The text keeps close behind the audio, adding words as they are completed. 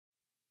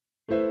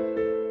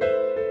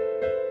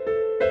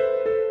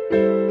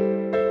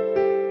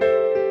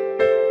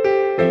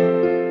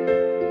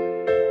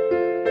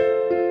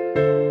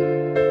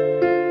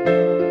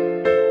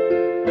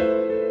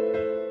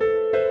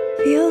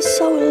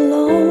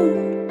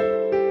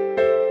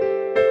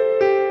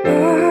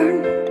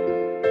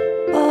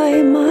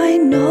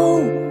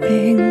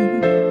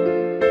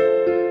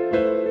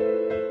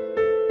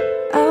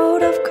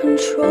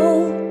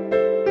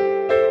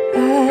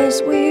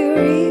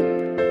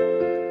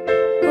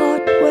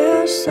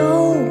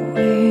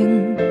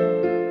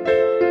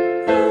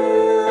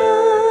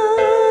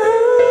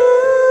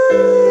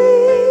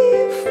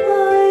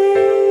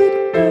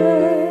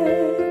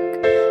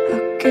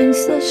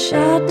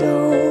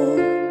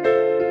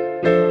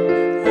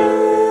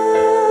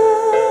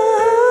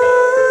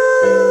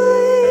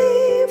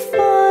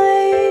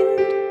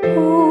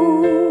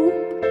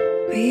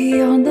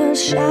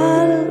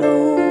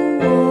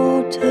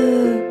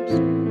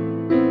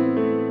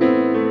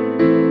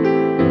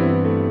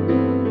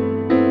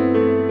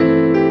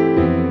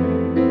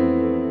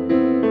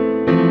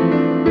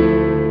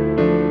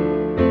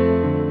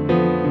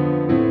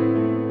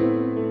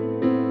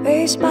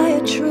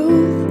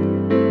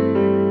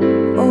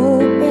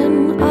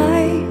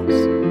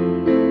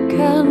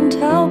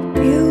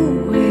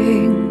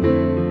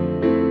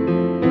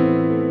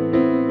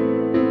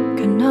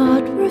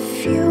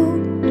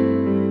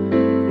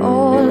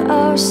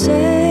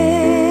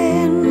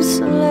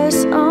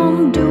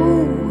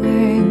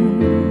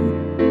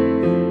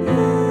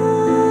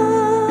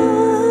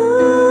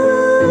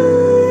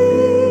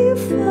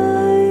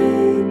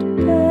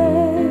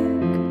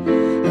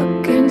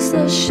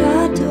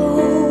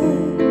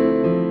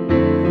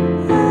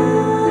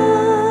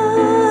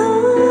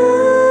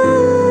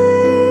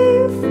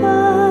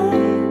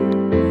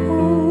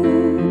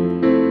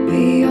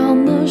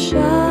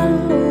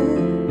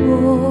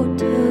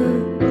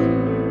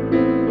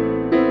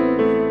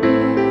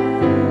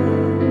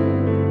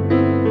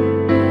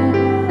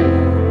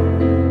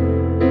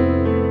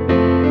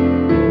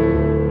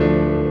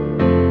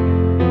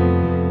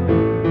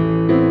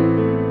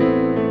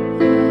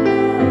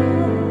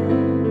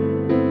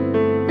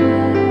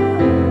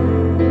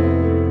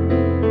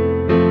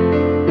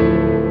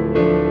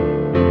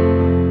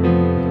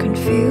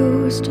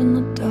confused in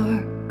the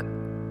dark,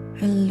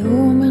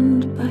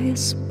 illumined by a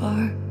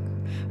spark.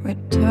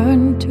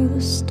 Return to the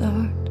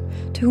start,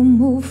 to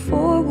move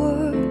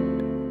forward.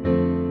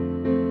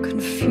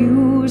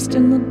 Confused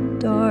in the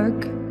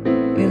dark,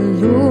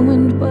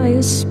 illumined by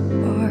a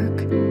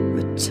spark.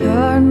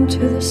 Return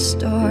to the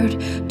start,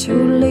 to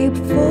leap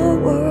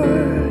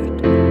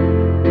forward.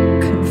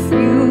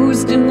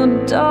 Confused in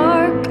the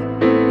dark,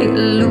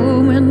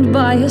 illumined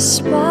by a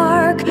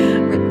spark.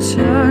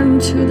 Return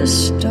to the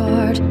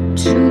start,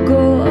 to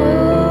go on.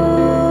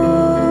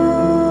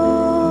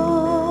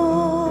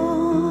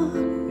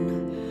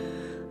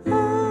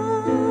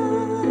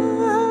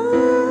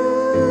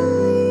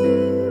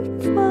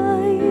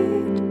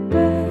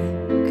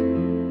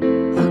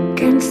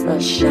 The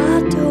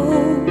shadow,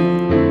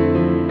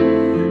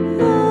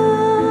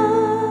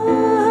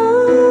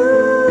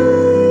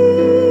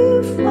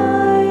 I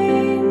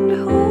find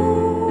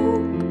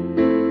hope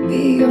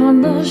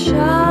beyond the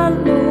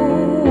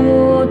shallow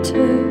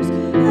waters.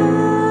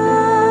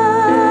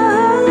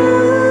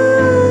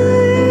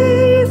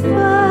 I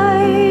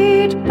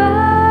fight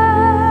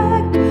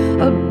back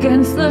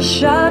against the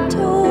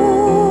shadow.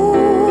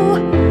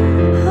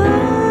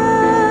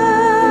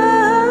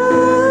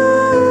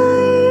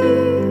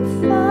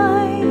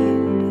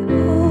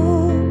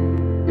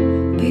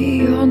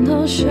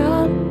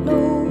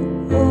 Shallow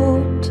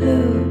waters,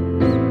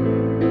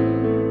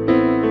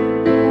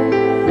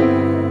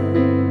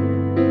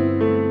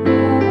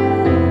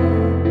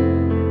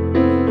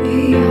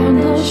 beyond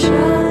the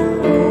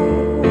shallow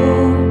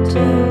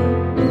waters,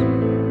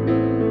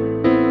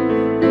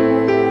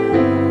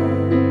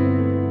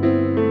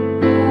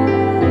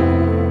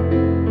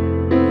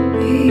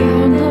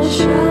 beyond the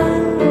shallow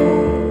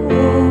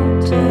waters.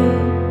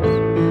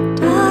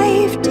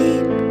 Dive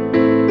deep,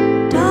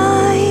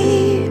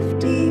 dive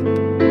deep.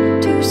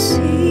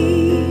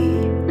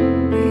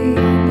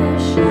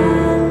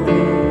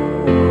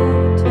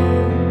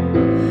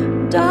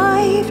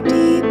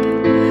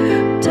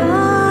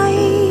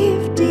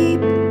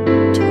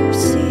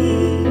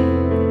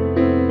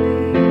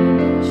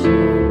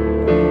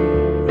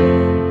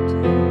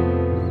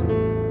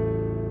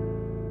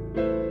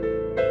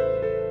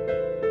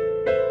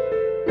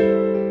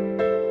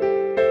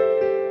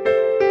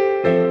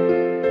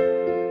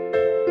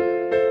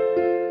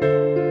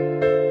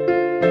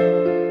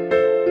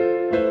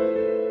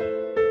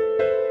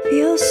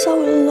 Feel so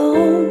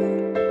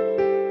alone,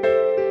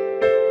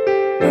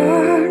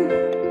 burned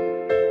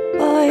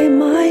by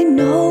my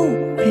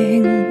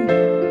knowing,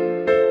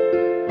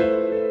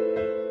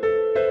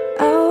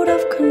 out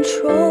of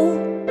control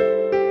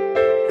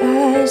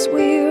as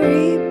we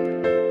reap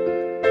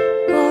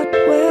what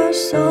we're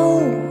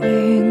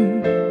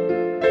sowing.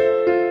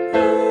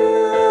 I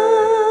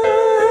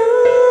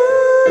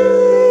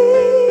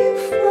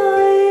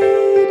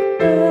fight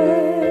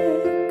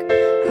back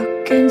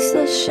against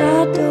the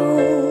shadow.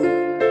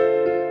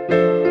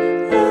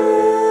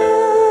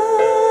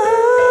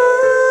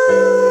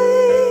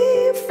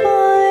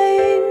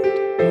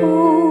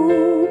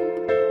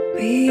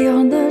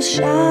 Beyond the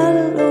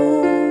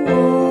shallow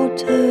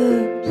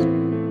waters,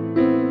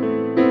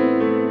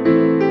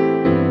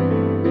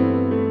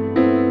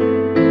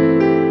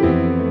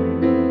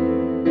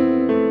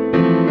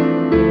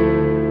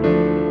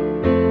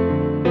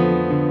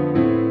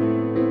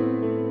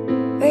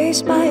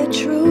 faced by a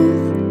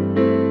truth,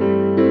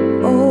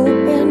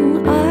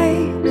 open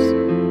eyes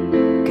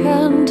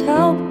can't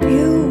help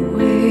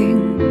viewing,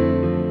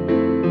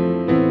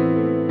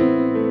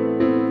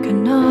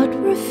 cannot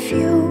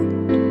refute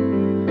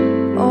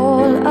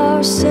all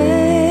our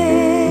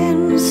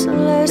senseless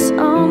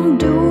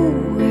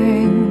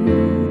undoing.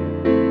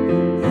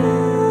 I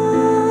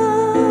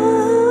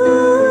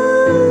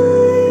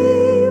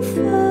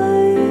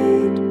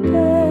fight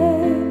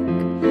back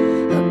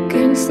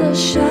against the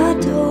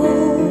shadow.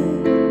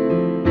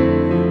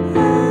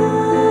 I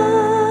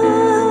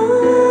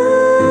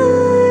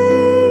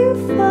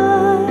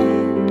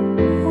find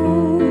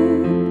hope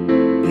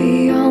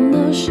beyond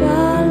the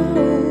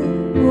shallow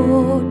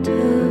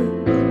water.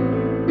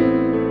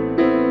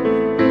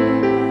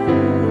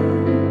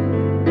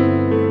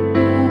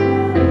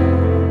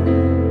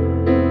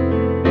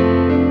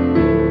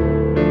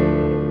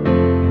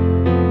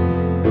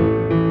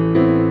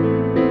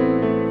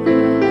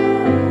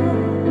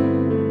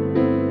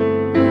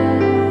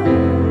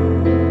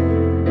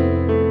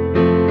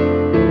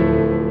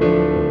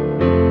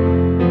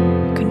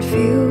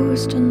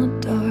 Confused in the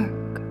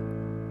dark,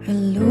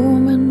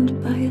 illumined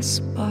by a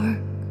spark.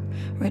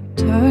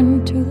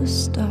 Return to the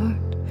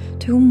start,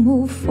 to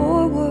move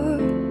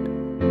forward.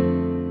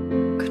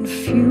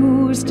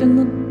 Confused in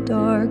the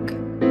dark,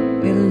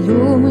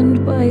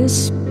 illumined by a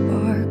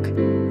spark.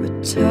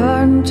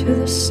 Return to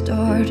the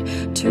start,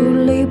 to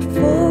leap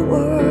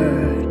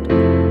forward.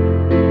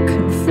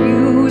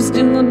 Confused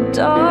in the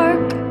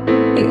dark,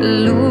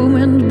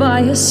 illumined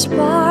by a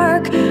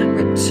spark.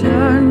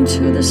 Return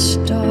to the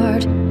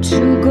start,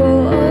 to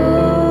go on.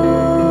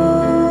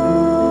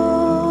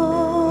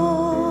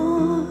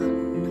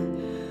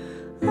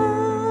 I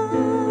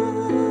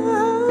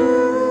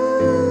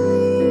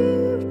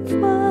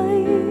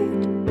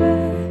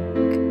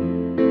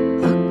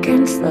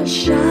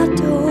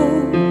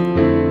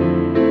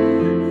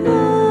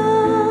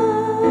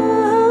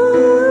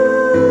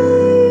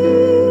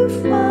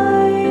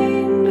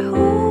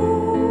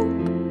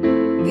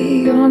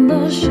on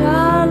the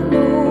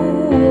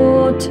shallow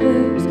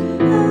waters.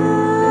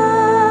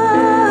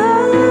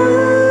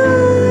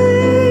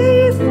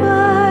 I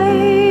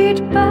fight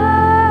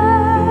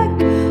back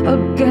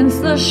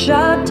against the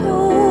shadow